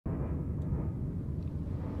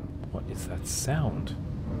What is that sound?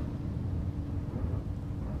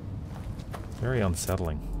 Very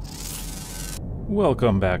unsettling.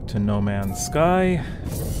 Welcome back to No Man's Sky.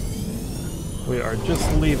 We are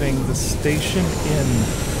just leaving the station in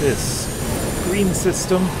this green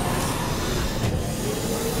system.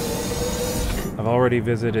 I've already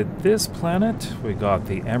visited this planet. We got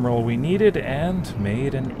the emerald we needed and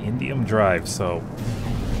made an indium drive, so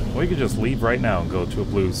we could just leave right now and go to a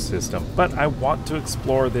blue system. But I want to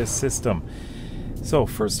explore this system. So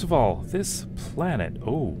first of all, this planet.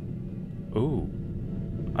 Oh,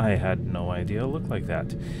 I had no idea it looked like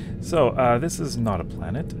that. So this is not a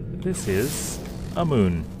planet. This is a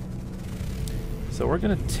moon. So we're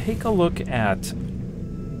going to take a look at,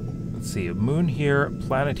 let's see, a moon here,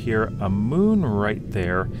 planet here, a moon right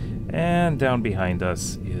there, and down behind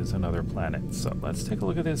us is another planet. So let's take a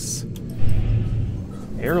look at this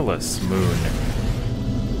airless moon.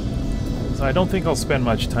 So I don't think I'll spend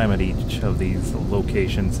much time at each of these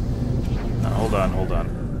locations. Hold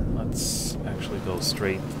on. Let's actually go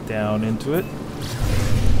straight down into it.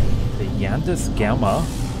 The Yandis Gamma.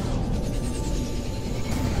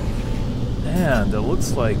 And it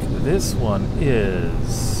looks like this one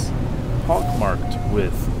is pockmarked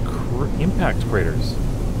with impact craters.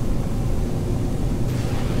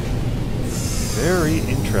 Very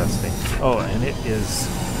interesting. Oh, and it is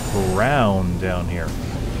brown down here.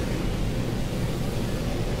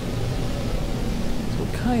 So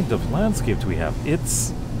what kind of landscape do we have?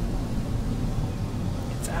 It's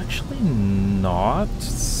actually not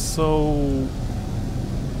so...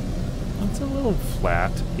 It's a little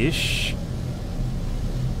flat-ish.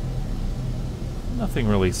 Nothing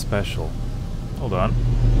really special. Hold on.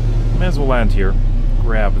 May as well land here.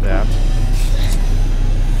 Grab that.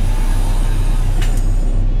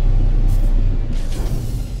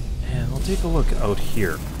 And we'll take a look out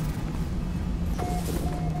here.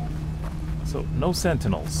 So, no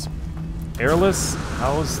sentinels. Airless.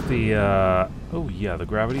 How's the, oh yeah, the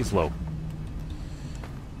gravity's low.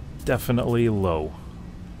 Definitely low.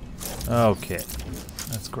 Okay.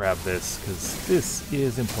 Let's grab this, because this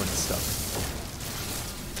is important stuff.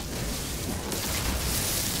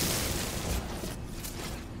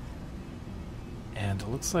 And it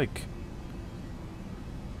looks like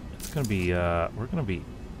it's going to be, we're going to be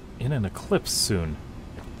in an eclipse soon.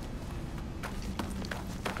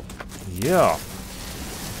 Yeah.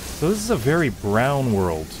 So this is a very brown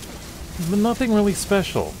world. But nothing really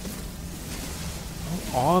special.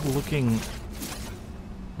 Odd looking...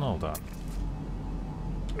 Hold on.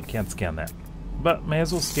 I can't scan that. But may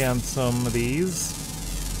as well scan some of these.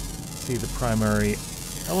 See the primary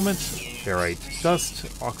element. Ferrite dust,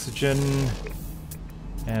 oxygen.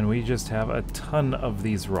 And we just have a ton of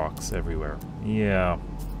these rocks everywhere. Yeah.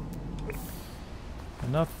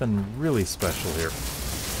 Nothing really special here.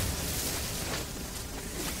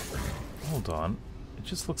 Hold on. It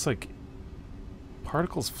just looks like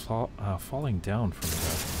particles falling down from the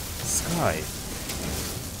sky.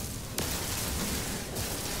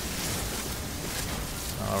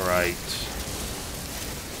 Alright.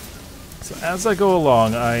 So as I go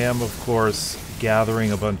along, I am, of course,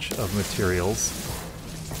 gathering a bunch of materials.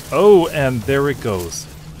 Oh, and there it goes.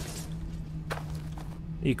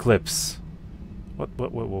 Eclipse. What,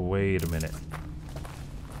 wait a minute.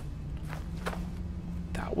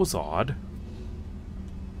 That was odd.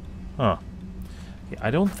 Huh. Okay,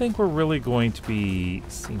 I don't think we're really going to be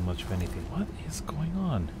seeing much of anything. What is going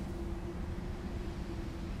on?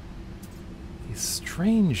 These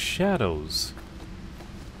strange shadows.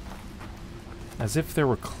 As if there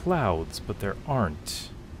were clouds, but there aren't.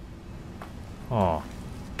 Oh.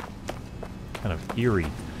 Kind of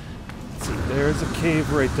eerie. Let's see, there's a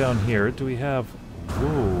cave right down here. Do we have...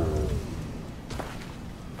 Whoa.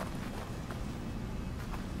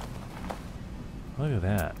 Look at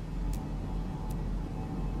that.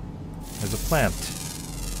 There's a plant.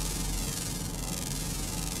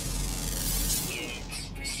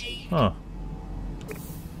 Huh.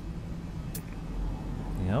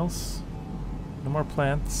 Anything else? No more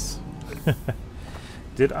plants.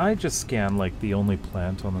 Did I just scan like the only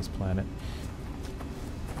plant on this planet?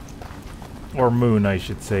 Or moon, I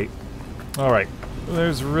should say. Alright.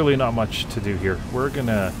 There's really not much to do here. We're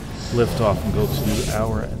gonna lift off and go to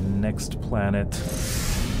our next planet.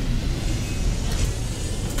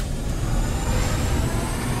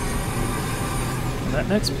 And that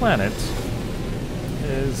next planet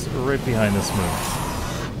is right behind this moon.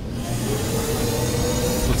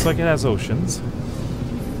 Looks like it has oceans.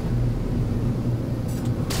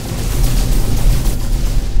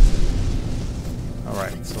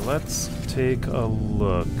 Alright, so let's take a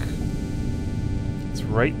look. It's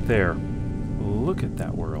right there. Look at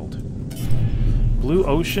that world. blue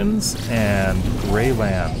oceans and gray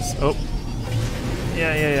lands. Oh.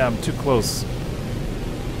 Yeah, I'm too close.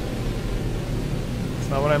 That's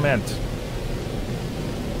not what I meant.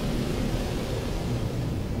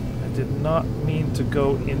 I did not mean to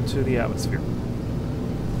go into the atmosphere.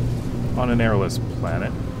 On an airless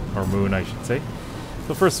planet. Or moon, I should say.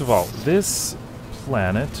 So first of all, this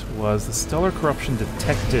planet was the stellar corruption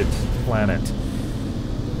detected planet.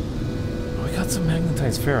 Oh, we got some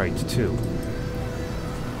magnetized ferrite too.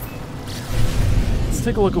 Let's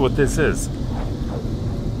take a look at what this is.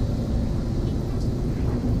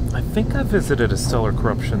 I think I visited a stellar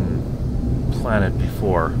corruption planet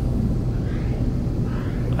before.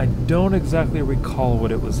 I don't exactly recall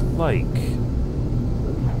what it was like.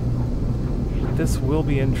 This will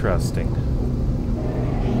be interesting.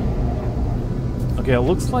 Okay, it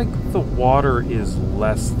looks like the water is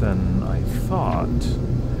less than I thought.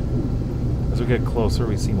 As we get closer,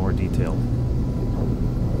 we see more detail.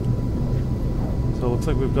 So it looks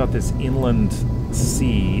like we've got this inland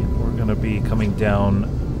sea. We're going to be coming down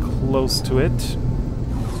close to it.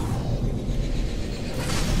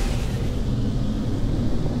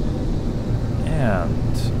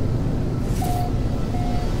 And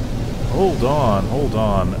hold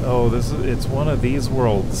on. Oh, it's one of these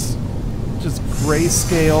worlds. Just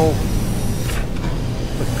grayscale.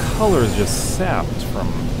 The color is just sapped from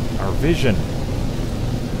our vision.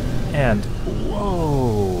 And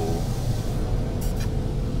whoa.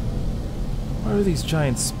 What are these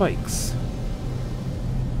giant spikes?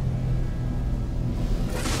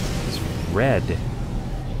 It's red.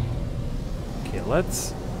 Okay,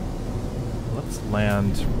 let's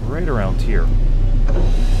land right around here.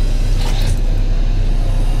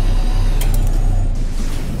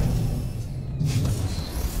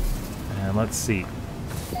 And let's see.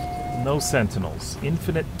 No sentinels.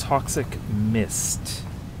 Infinite toxic mist.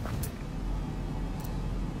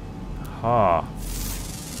 Ha.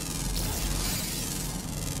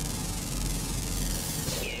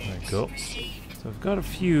 There we go. So I've got a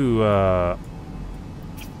few, oh,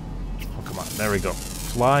 come on. There we go.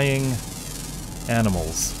 Flying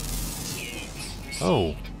animals.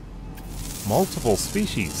 Oh. Multiple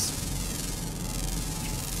species.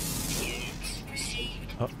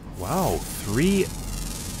 Oh, wow. Three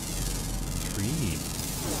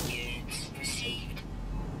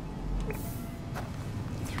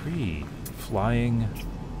flying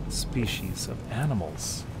species of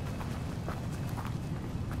animals.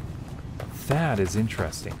 That is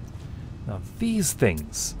interesting. Now these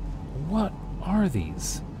things, what are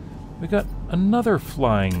these? We got another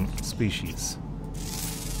flying species.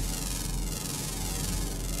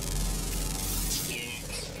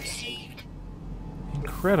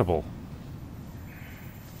 Incredible.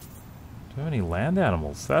 Do we have any land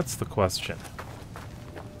animals? That's the question.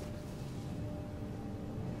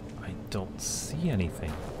 I don't see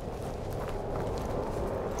anything.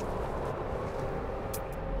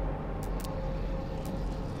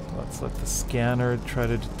 Let's let the scanner try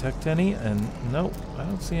to detect any, and nope, I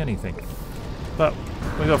don't see anything. But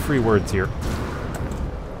we got free words here.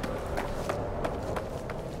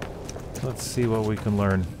 Let's see what we can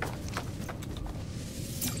learn.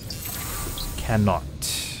 Cannot.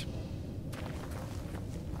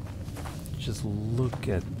 Just look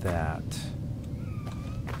at that.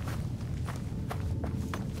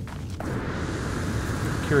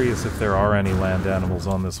 I'm curious if there are any land animals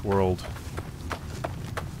on this world.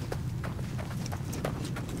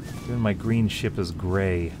 Even my green ship is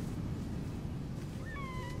gray.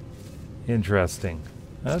 Interesting.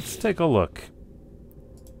 Let's take a look.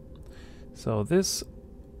 So this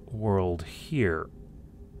world here,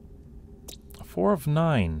 4 of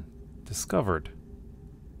 9 discovered.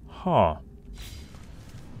 Huh.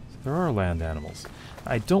 So there are land animals.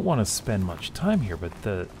 I don't want to spend much time here, but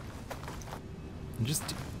the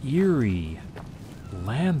just eerie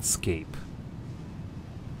landscape.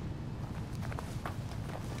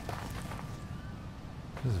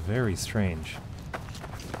 This is very strange.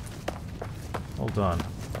 Hold on.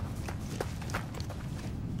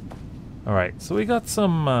 Alright, so we got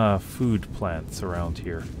some food plants around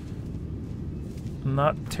here. I'm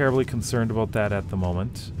not terribly concerned about that at the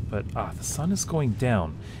moment, but the sun is going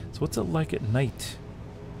down. So what's it like at night?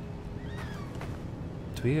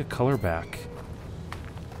 Do we get color back?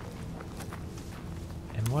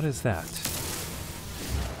 And what is that?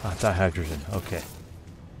 Dihydrogen, okay.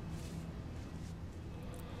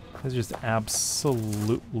 It's just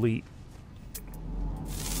absolutely...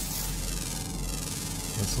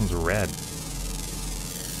 This one's red.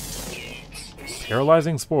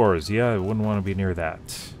 Paralyzing spores. Yeah, I wouldn't want to be near that.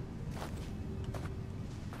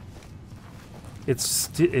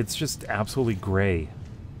 it's just absolutely gray.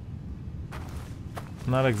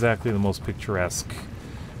 Not exactly the most picturesque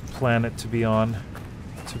planet to be on,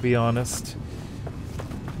 to be honest.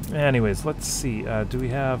 Anyways, let's see. Do we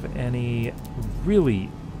have any really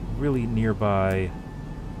nearby?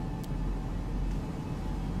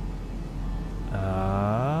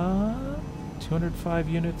 205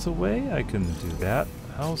 units away? I can do that.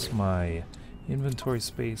 How's my inventory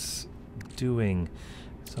space doing?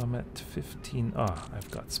 So I'm at 15. Ah, I've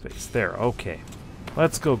got space. There, okay.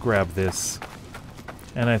 Let's go grab this.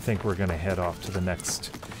 And I think we're going to head off to the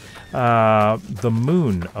next, the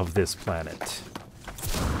moon of this planet.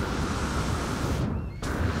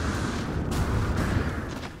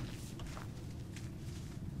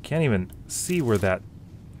 Can't even see where that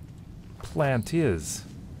plant is.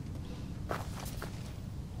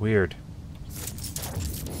 Weird.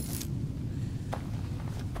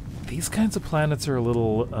 These kinds of planets are a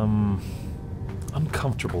little,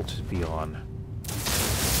 uncomfortable to be on.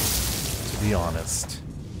 To be honest.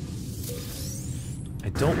 I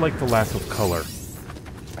don't like the lack of color.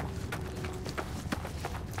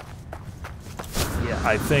 Yeah,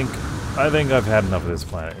 I think I've had enough of this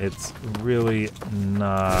planet. It's really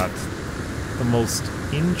not the most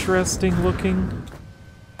interesting looking.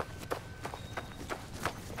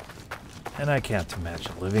 And I can't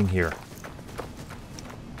imagine living here.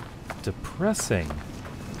 Depressing.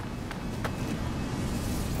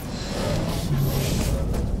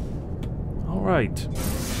 All right.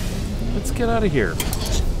 Let's get out of here.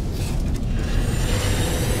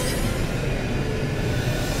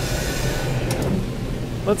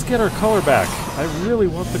 Let's get our color back. I really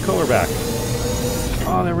want the color back.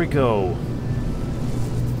 Oh, there we go.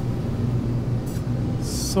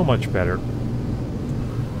 So much better.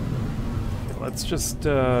 Okay, let's just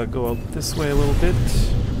go out this way a little bit.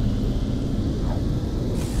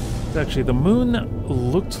 Actually, the moon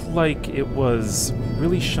looked like it was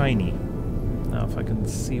really shiny. Now, if I can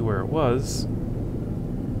see where it was...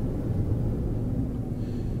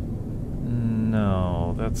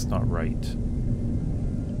 No, that's not right.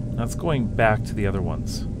 That's going back to the other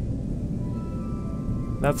ones.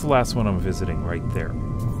 That's the last one I'm visiting, right there.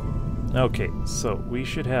 Okay, so we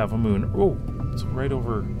should have a moon. Oh, it's right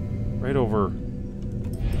over...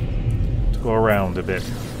 to go around a bit.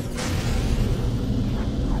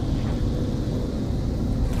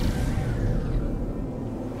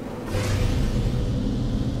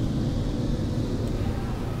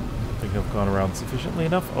 I've gone around sufficiently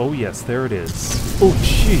enough. Oh yes, there it is. Oh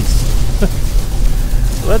jeez.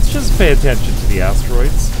 Let's just pay attention to the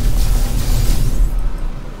asteroids.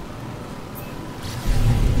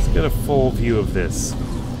 Let's get a full view of this.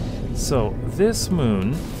 So this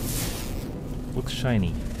moon looks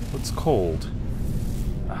shiny. Looks cold.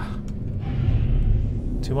 Ah.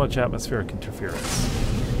 Too much atmospheric interference.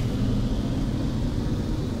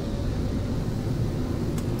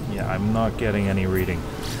 Yeah, I'm not getting any reading.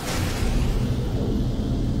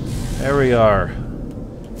 There we are.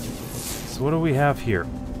 So what do we have here?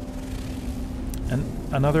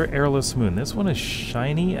 Another airless moon. This one is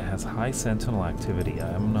shiny. It has high sentinel activity.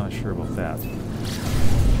 I'm not sure about that.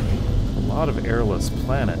 A lot of airless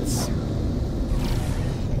planets.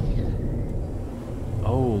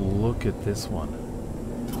 Oh, look at this one.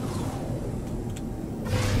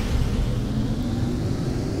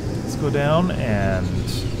 Let's go down and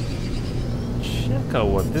check out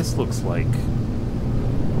what this looks like.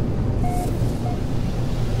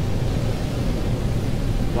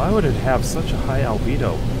 Why would it have such a high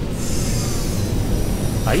albedo?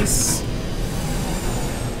 Ice?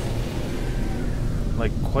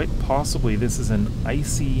 Like, quite possibly this is an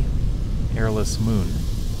icy, airless moon.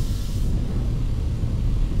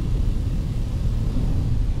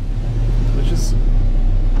 Which is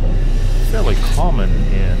fairly common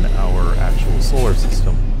in our actual solar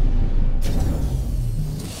system.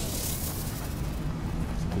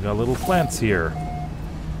 We got little plants here.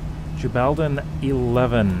 Jubaldan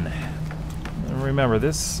 11. And remember,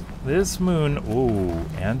 this moon... Ooh,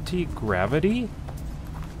 anti-gravity?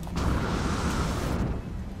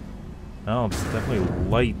 Oh, it's definitely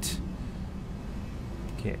light.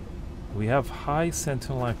 Okay. We have high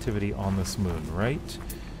sentinel activity on this moon, right?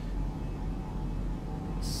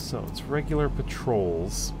 So, it's regular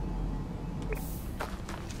patrols.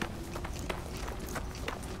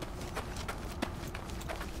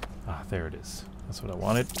 Ah, there it is. That's what I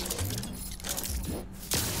wanted.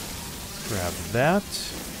 Grab that.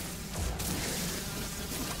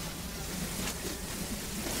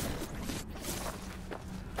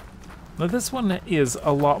 Now this one is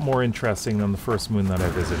a lot more interesting than the first moon that I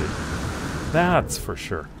visited. That's for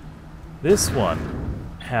sure. This one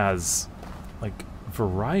has like,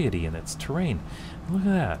 variety in its terrain. Look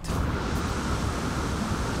at that.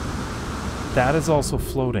 That is also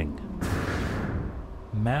floating.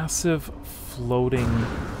 Massive floating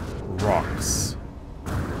rocks.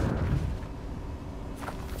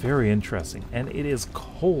 Very interesting. And it is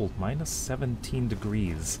cold, minus 17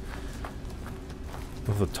 degrees.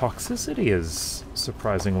 Though the toxicity is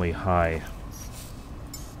surprisingly high.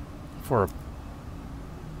 For a...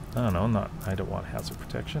 I don't know, I don't want hazard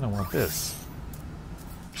protection, I want this.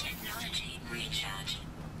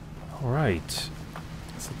 Alright.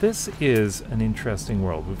 So this is an interesting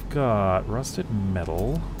world. We've got rusted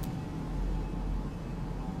metal.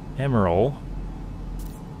 Emerald.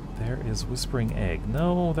 There is Whispering Egg.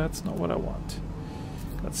 No, that's not what I want.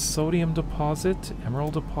 Got sodium deposit,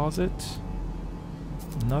 emerald deposit,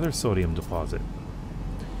 another sodium deposit.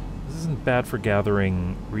 This isn't bad for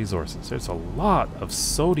gathering resources. There's a lot of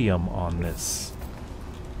sodium on this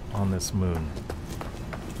moon.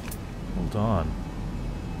 Hold on.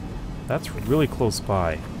 That's really close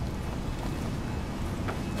by.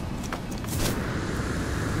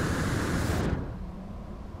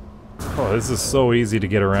 Oh, this is so easy to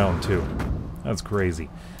get around, too. That's crazy.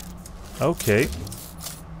 Okay.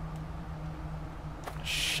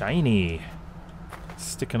 Shiny.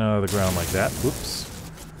 Sticking out of the ground like that. Whoops.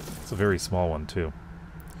 It's a very small one, too.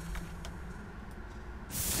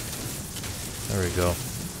 There we go.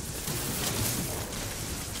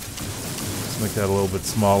 Let's make that a little bit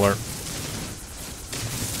smaller.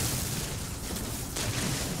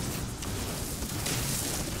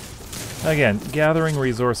 Again, gathering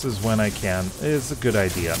resources when I can is a good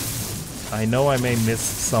idea. I know I may miss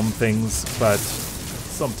some things, but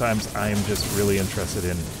sometimes I am just really interested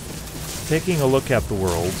in taking a look at the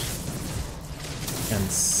world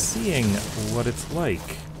and seeing what it's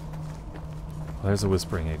like. Well, there's a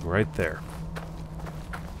Whispering Egg right there.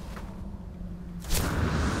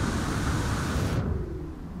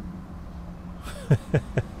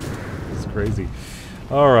 It's crazy.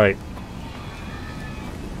 Alright.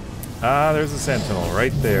 Ah, there's a sentinel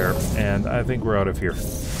right there, and I think we're out of here.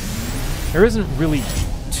 There isn't really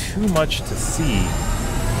too much to see,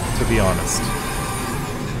 to be honest.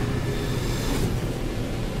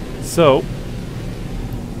 So,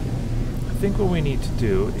 I think what we need to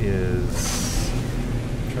do is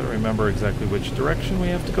try to remember exactly which direction we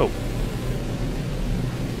have to go.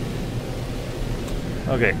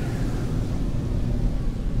 Okay.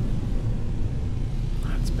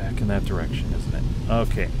 It's back in that direction, isn't it?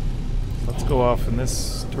 Okay. Let's go off in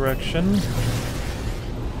this direction.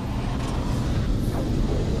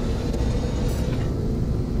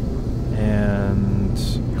 And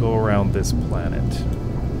go around this planet.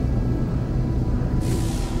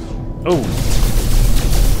 Oh!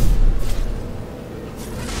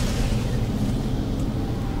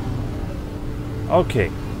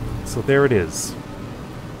 Okay, so there it is.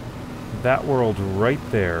 That world right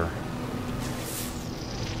there.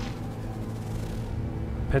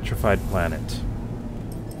 Petrified planet.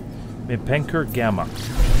 Mipenker Gamma.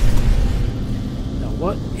 Now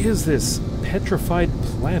what is this petrified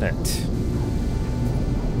planet?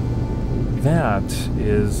 That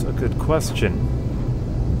is a good question.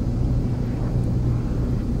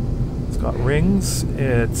 It's got rings.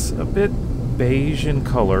 It's a bit beige in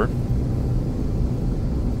color.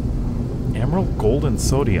 Emerald, gold, and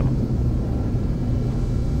sodium.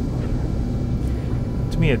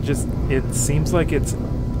 To me, it seems like it's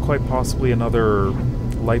quite possibly another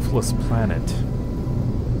lifeless planet.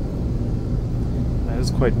 That is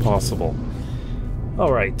quite possible.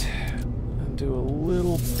 Alright. Do a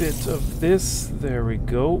little bit of this. There we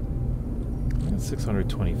go.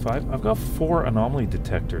 625. I've got 4 anomaly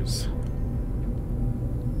detectors.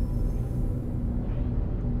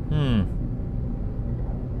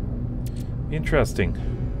 Interesting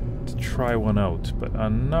to try one out, but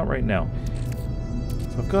not right now.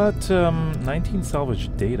 So I've got 19 salvage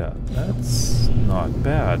data. That's not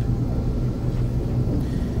bad.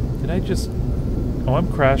 Did I just... Oh,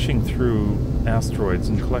 I'm crashing through asteroids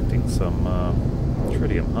and collecting some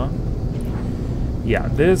tritium, huh? Yeah,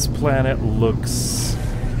 this planet looks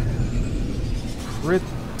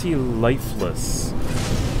pretty lifeless.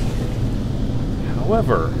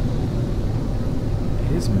 However,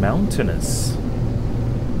 it is mountainous.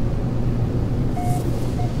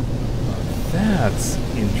 That's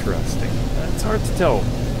interesting. It's hard to tell.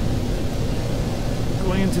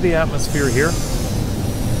 Going into the atmosphere here.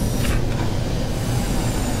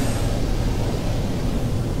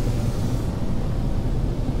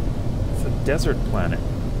 It's a desert planet.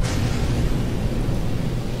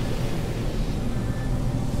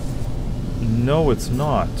 No, it's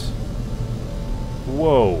not.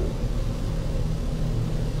 Whoa.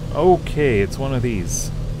 Okay, it's one of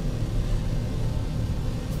these.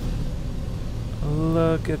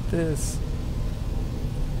 Look at this.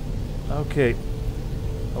 Okay.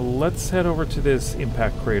 Let's head over to this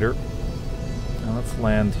impact crater. Now let's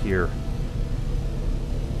land here.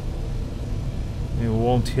 It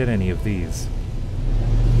won't hit any of these.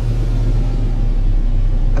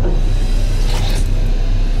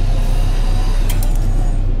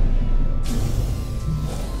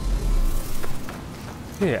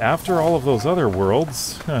 Okay, after all of those other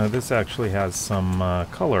worlds, this actually has some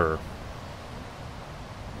color.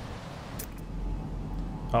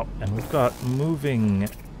 Oh, and we've got moving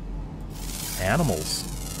animals.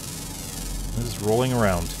 They're just rolling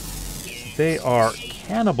around. They are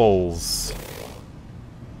cannibals.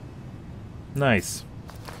 Nice.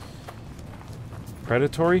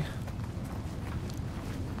 Predatory?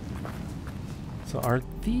 So are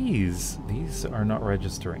these? These are not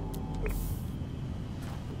registering.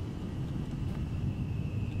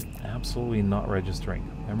 Absolutely not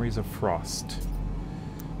registering. Memories of Frost.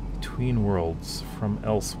 Between worlds from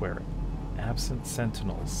elsewhere. Absent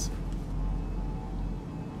sentinels.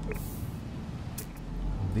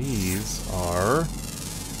 These are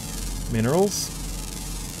minerals.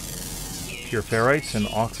 Pure ferrite and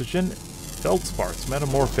oxygen. Feldspars,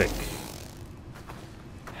 metamorphic.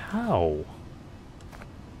 How?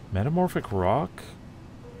 Metamorphic rock?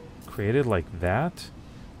 Created like that?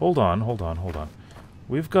 Hold on, hold on, hold on.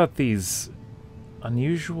 We've got these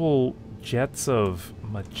unusual jets of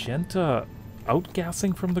magenta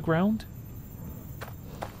outgassing from the ground?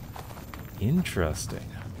 Interesting.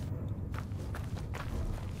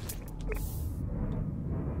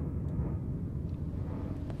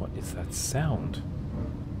 What is that sound?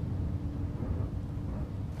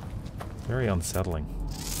 Very unsettling.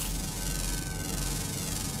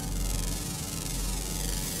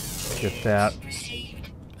 Get that.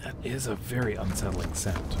 That is a very unsettling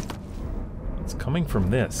sound. It's coming from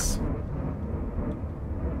this.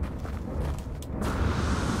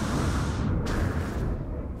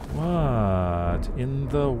 What in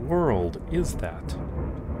the world is that?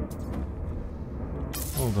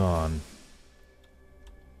 Hold on.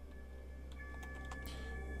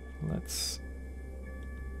 Let's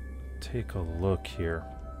take a look here.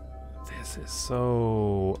 This is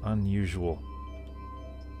so unusual.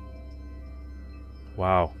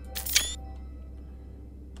 Wow.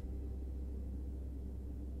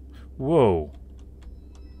 Whoa.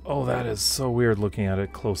 Oh, that is so weird looking at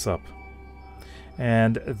it close up.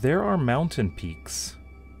 And there are mountain peaks.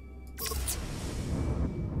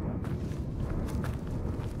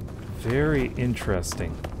 Very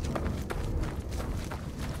interesting.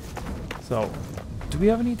 So, do we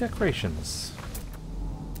have any decorations?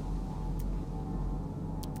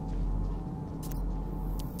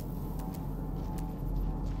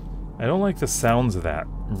 I don't like the sounds of that,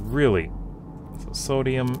 really. So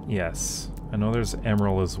sodium, yes. I know there's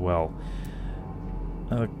emerald as well.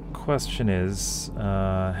 The question is,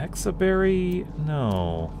 hexaberry?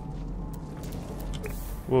 No.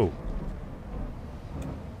 Whoa.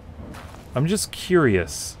 I'm just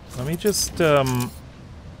curious. Let me just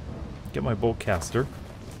get my bowcaster.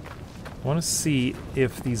 I want to see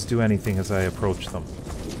if these do anything as I approach them.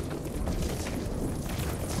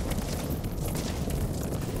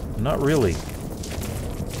 Not really.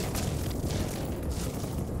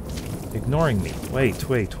 Ignoring me. Wait,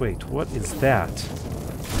 wait, wait. What is that?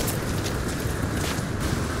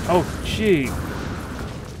 Oh, gee.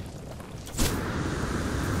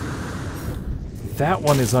 That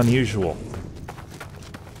one is unusual.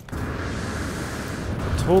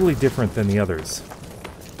 Totally different than the others.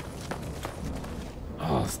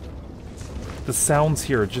 Oh, the sounds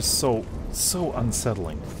here are just so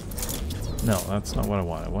unsettling. No, that's not what I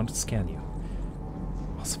want. I want to scan you.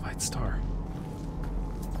 Ossified star.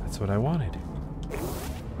 That's what I wanted.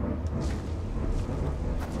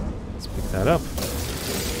 Let's pick that up.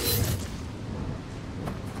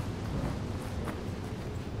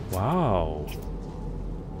 Wow.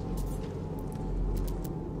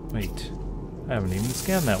 Wait. I haven't even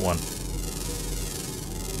scanned that one.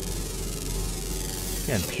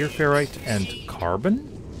 Again, pure ferrite and carbon?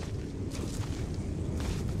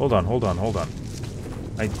 Hold on, hold on, hold on.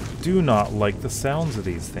 I do not like the sounds of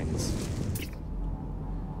these things.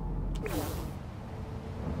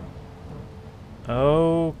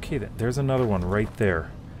 Okay, then. There's another one right there.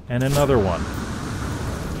 And another one.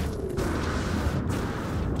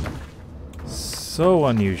 So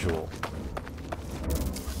unusual.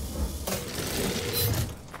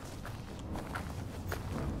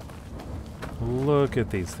 Look at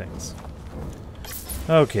these things.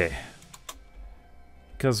 Okay.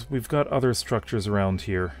 because we've got other structures around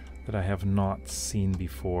here that I have not seen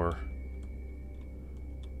before.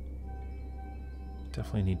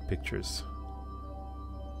 Definitely need pictures.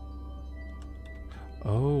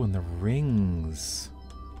 Oh, and the rings.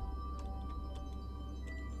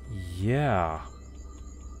 Yeah.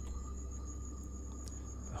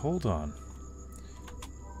 Hold on.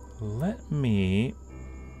 Let me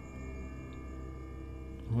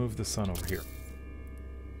move the sun over here.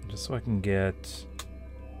 Just so I can get...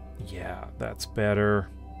 Yeah, that's better.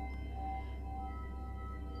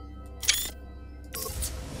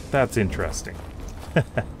 That's interesting.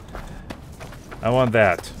 I want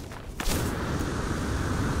that.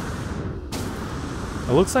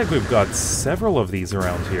 It looks like we've got several of these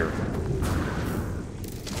around here.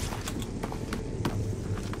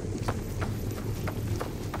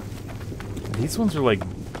 These ones are like...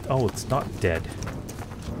 Oh, it's not dead.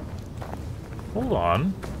 Hold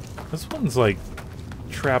on. This one's like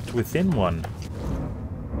trapped within one.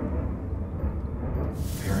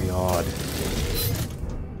 Very odd.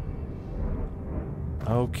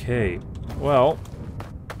 Okay. Well,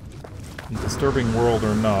 disturbing world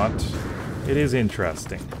or not, it is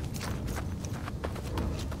interesting.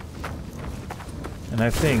 And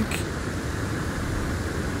I think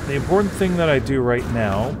the important thing that I do right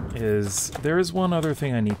now is there is one other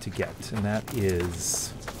thing I need to get, and that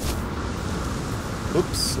is...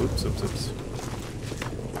 Oops.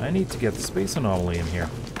 I need to get the space anomaly in here.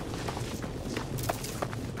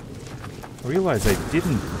 I realize I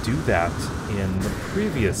didn't do that in the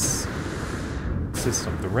previous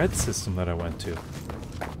system, the red system that I went to.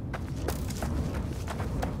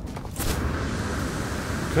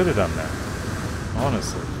 Could have done that,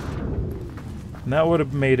 honestly. And that would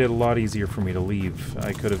have made it a lot easier for me to leave.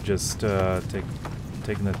 I could have just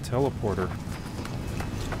taken the teleporter.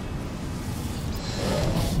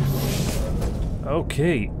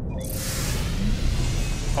 Okay.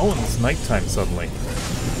 Oh, and it's nighttime suddenly.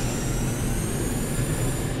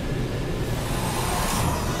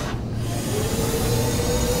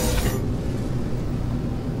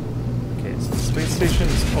 Okay, so the space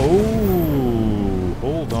station's... Oh!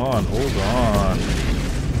 Hold on.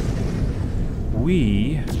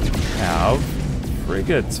 We have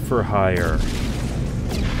frigates for hire.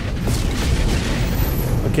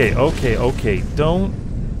 Okay. Don't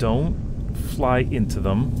fly into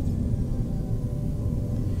them.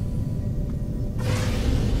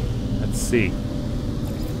 Let's see.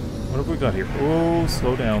 What have we got here? Oh,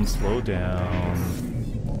 slow down.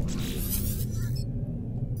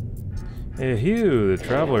 Eheu, the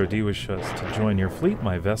traveler, do you wish us to join your fleet?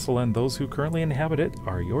 My vessel and those who currently inhabit it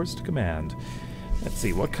are yours to command. Let's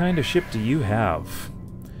see, what kind of ship do you have?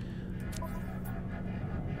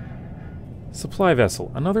 Supply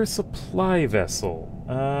vessel. Another supply vessel.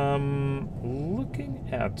 Looking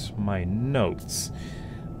at my notes,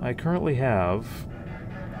 I currently have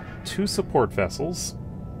 2 support vessels.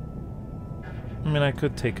 I mean, I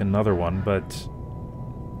could take another one, but...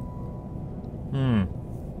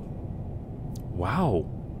 Wow.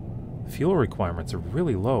 Fuel requirements are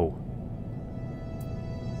really low.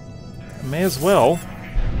 May as well.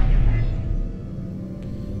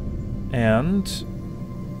 And...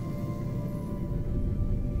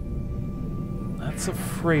 that's a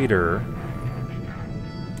freighter.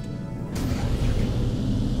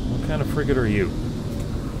 What kind of frigate are you?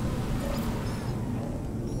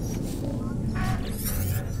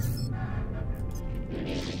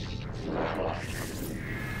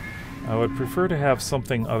 I would prefer to have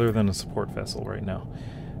something other than a support vessel right now.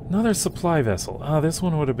 Another supply vessel. Ah, this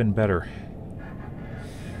one would have been better.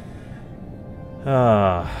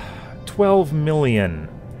 12 million.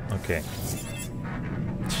 Okay.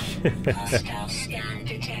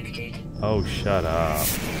 Oh, shut up.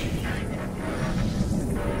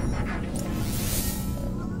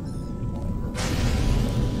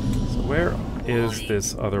 So where is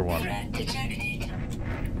this other one?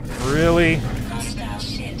 Really?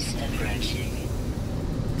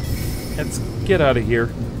 Let's get out of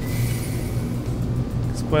here.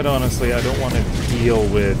 Because quite honestly, I don't want to deal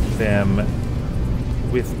with them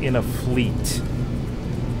within a fleet.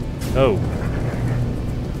 Oh.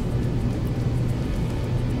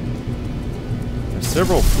 There's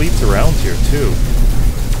several fleets around here, too.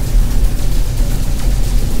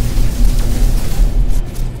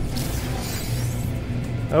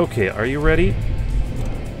 Okay, are you ready?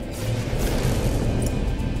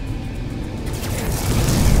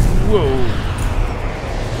 Whoa.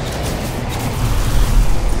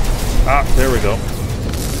 Ah, there we go.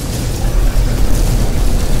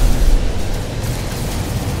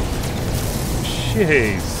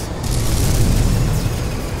 Jeez.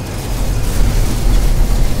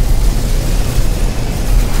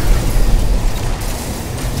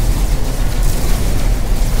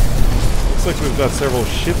 like we've got several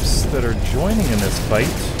ships that are joining in this fight.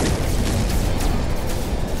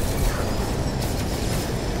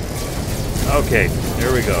 Okay,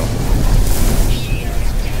 here we go.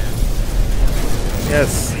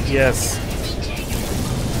 Yes, yes.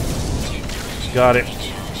 Got it.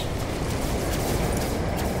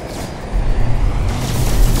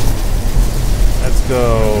 Let's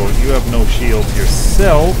go. You have no shield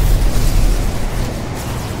yourself.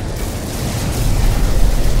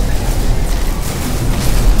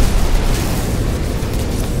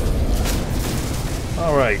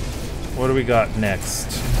 Alright. What do we got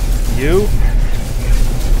next? You?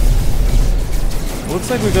 Looks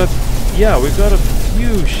like we got... Yeah, we've got a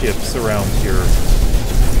few ships around here.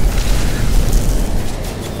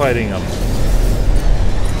 Fighting them.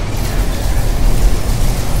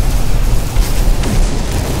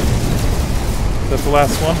 Is that the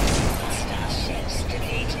last one?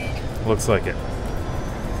 Looks like it.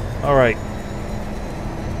 Alright.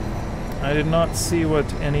 I did not see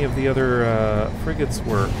what any of the other frigates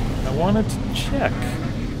were. I wanted to check.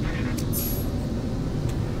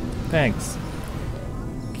 Thanks.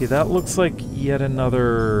 Okay, that looks like yet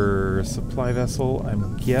another supply vessel,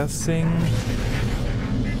 I'm guessing.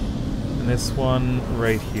 And this one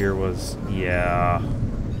right here was... yeah.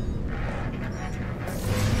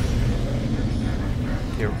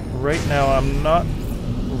 Okay, right now I'm not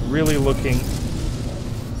really looking...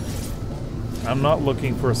 I'm not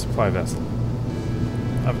looking for a supply vessel.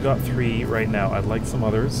 I've got 3 right now. I'd like some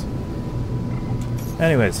others.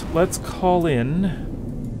 Anyways, let's call in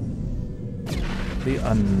the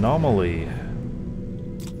anomaly.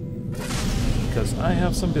 Because I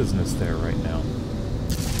have some business there right now.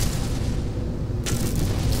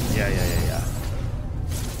 Yeah.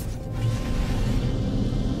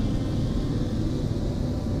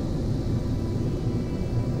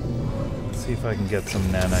 Let's see if I can get some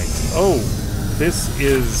nanites. Oh! This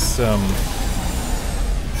is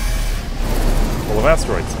full of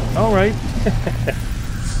asteroids. Alright.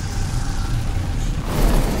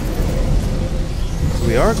 So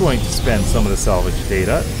we are going to spend some of the salvage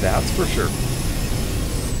data, that's for sure.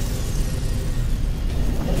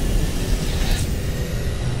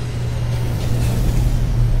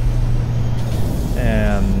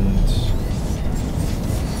 And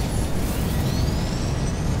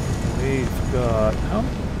we've got...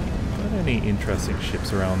 any interesting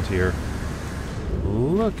ships around here.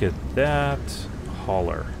 Look at that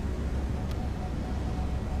hauler.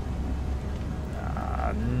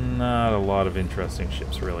 Not a lot of interesting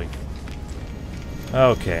ships, really.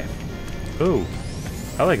 Okay. Ooh,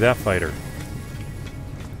 I like that fighter.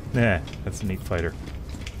 Nah, that's a neat fighter.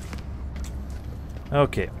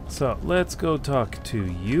 Okay, so let's go talk to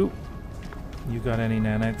you. You got any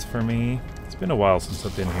nanites for me? It's been a while since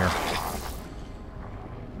I've been here.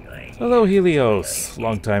 Hello, Helios.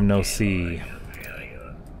 Long time no see.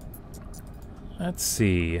 Let's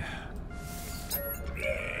see.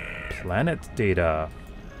 Planet data.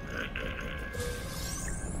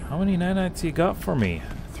 How many nanites you got for me?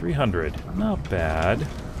 300. Not bad.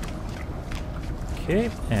 Okay,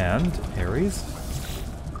 and Ares.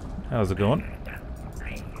 How's it going?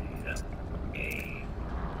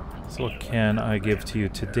 So what can I give to you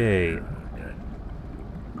today?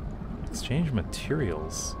 Exchange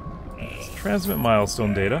materials. Transmit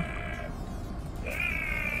milestone data.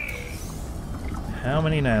 How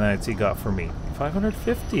many nanites you got for me?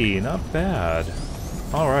 550, not bad.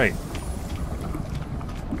 Alright.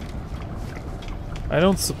 I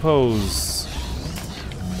don't suppose...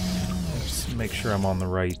 Just make sure I'm on the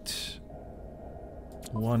right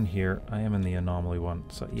one here. I am in the anomaly one,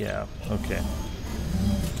 so yeah, okay.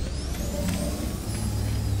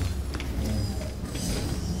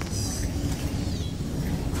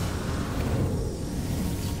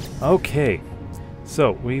 Okay,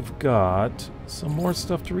 so we've got some more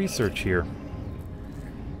stuff to research here.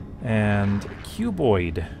 And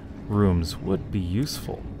cuboid rooms would be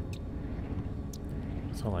useful.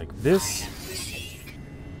 So like this.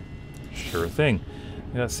 Sure thing.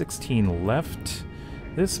 We got 16 left.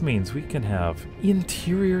 This means we can have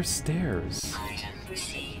interior stairs.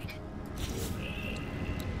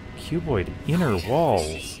 Cuboid inner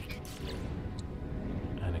walls.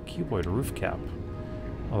 And a cuboid roof cap.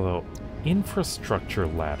 Although, infrastructure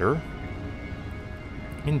ladder.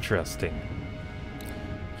 Interesting.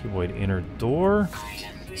 Cuboid inner door.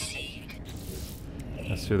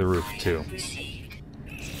 That's through the roof, too.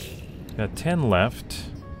 Got 10 left.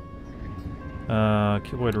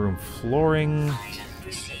 Cuboid room flooring.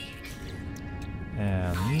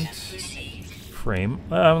 And frame.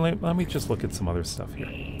 Let me just look at some other stuff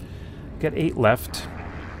here. Got 8 left.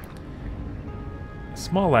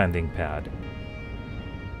 Small landing pad.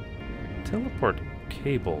 Teleport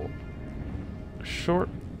cable. Short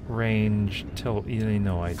range you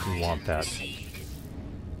know, I do want that.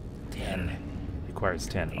 10. Requires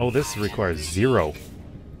 10. Oh, this requires 0.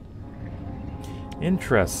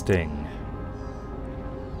 Interesting.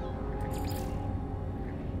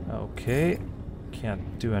 Okay.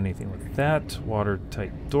 Can't do anything with that.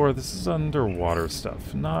 Watertight door. This is underwater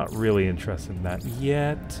stuff. Not really interested in that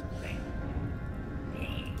yet.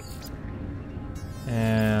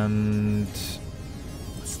 And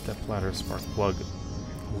stepladder, spark plug.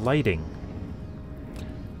 Lighting.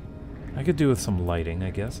 I could do with some lighting,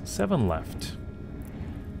 I guess. 7 left.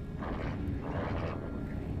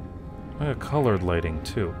 I got colored lighting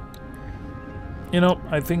too. You know,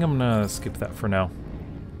 I think I'm gonna skip that for now.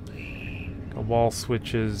 Got wall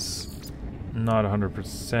switches. Not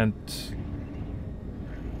 100%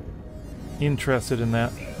 interested in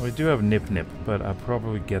that. We do have Nip Nip, but I'll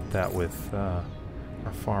probably get that with our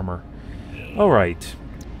farmer. Alright.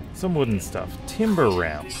 Some wooden stuff. Timber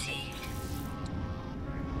ramp.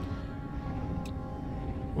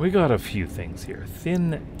 We got a few things here.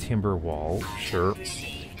 Thin timber wall, sure.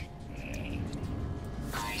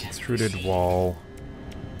 Extruded wall.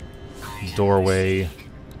 Doorway.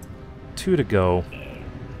 2 to go.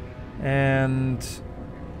 And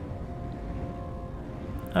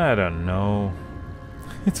I don't know.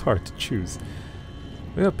 It's hard to choose.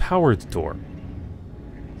 We have a powered door.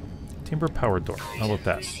 Timber powered door. How about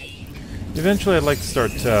that? Eventually I'd like to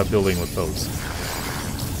start building with those.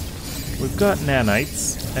 We've got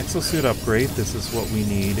nanites. Exosuit upgrade. This is what we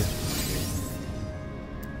need.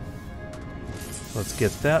 Let's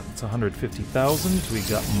get that. It's 150,000. We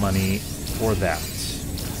got money for that.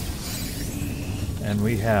 And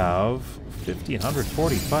we have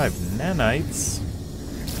 1,545 nanites.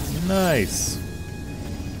 Nice.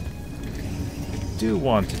 Do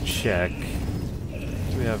want to check.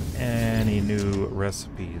 Do we have any new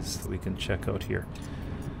recipes that we can check out here?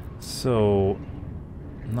 So,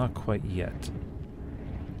 not quite yet.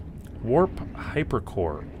 Warp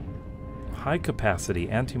hypercore. High capacity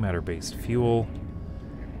antimatter based fuel.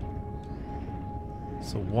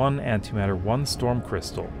 So 1 antimatter, 1 storm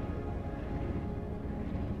crystal.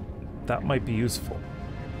 That might be useful.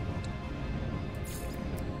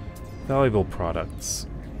 Valuable products.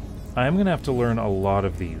 I am going to have to learn a lot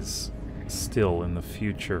of these still in the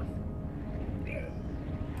future.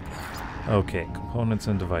 Okay, components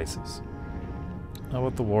and devices. How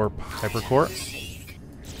about the warp hypercore?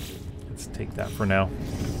 Let's take that for now.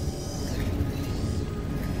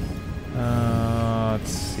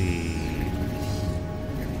 Let's see.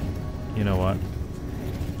 You know what?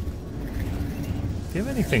 Do you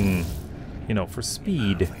have anything, you know, for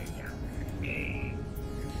speed?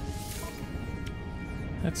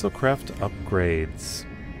 Exocraft upgrades.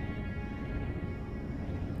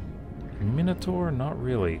 Minotaur? Not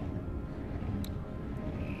really.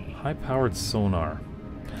 High-powered sonar.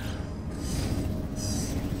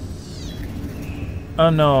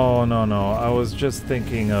 No. I was just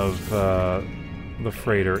thinking of the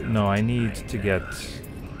freighter. No, I need to get...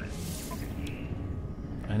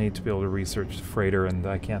 I need to be able to research the freighter, and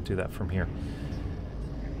I can't do that from here.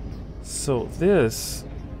 So this...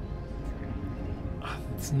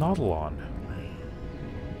 It's Nautilon.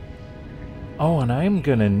 Oh, and I'm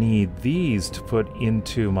gonna need these to put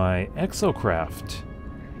into my exocraft.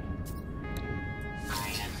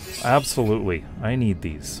 Absolutely, I need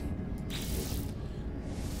these.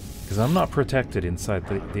 Because I'm not protected inside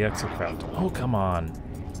the exocraft. Oh, come on.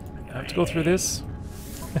 I have to go through this?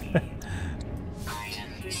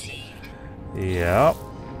 Yeah.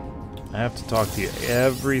 I have to talk to you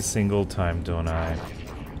every single time, don't I?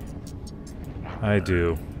 I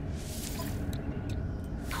do.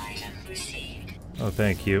 Oh,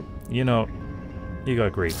 thank you. You know, you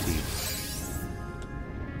got great teeth.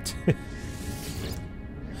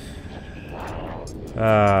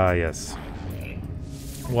 Ah, yes.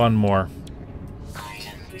 One more.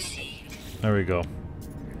 There we go.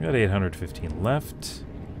 We got 815 left.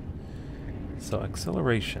 So,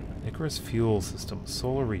 acceleration. Icarus fuel system.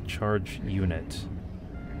 Solar recharge unit.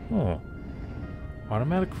 Oh.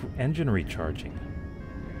 Automatic engine recharging.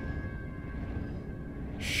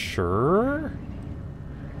 Sure?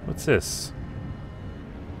 What's this?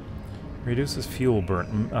 Reduces fuel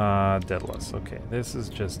burn. Deadless. Okay, this is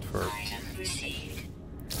just for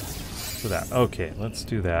that. Okay, let's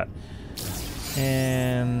do that.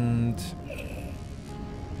 And...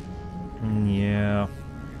 yeah.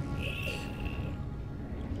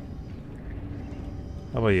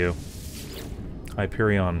 How about you?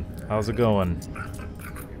 Hyperion. How's it going?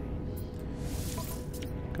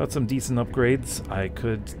 Got some decent upgrades I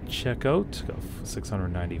could check out. Got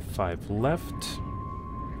 695 left.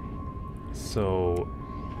 So,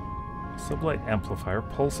 sublight amplifier,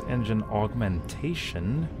 pulse engine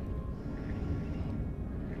augmentation.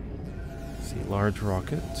 Let's see, large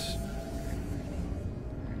rocket.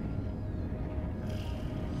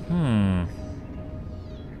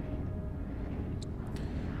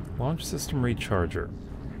 Launch system recharger.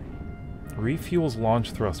 Refuels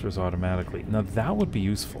launch thrusters automatically. Now that would be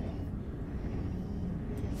useful.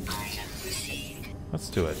 Let's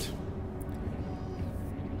do it.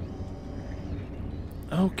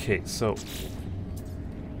 Okay, so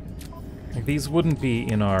these wouldn't be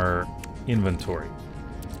in our inventory.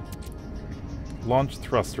 Launch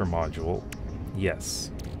thruster module,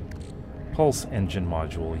 yes. Pulse engine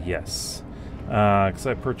module, yes. Because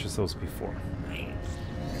I purchased those before.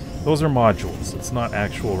 Those are modules. It's not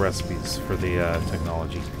actual recipes for the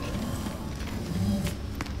technology.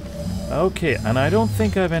 Okay, and I don't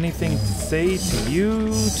think I have anything to say to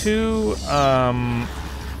you two.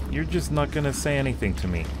 You're just not going to say anything to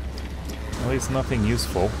me. At least nothing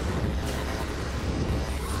useful.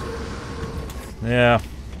 Yeah.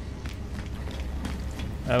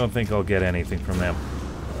 I don't think I'll get anything from them.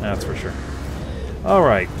 That's for sure.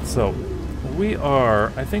 Alright, so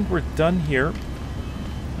I think we're done here.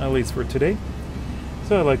 At least for today.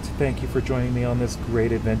 So I'd like to thank you for joining me on this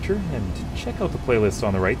great adventure, and check out the playlist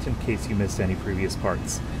on the right in case you missed any previous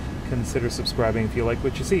parts. Consider subscribing if you like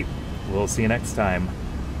what you see. We'll see you next time.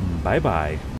 Bye-bye.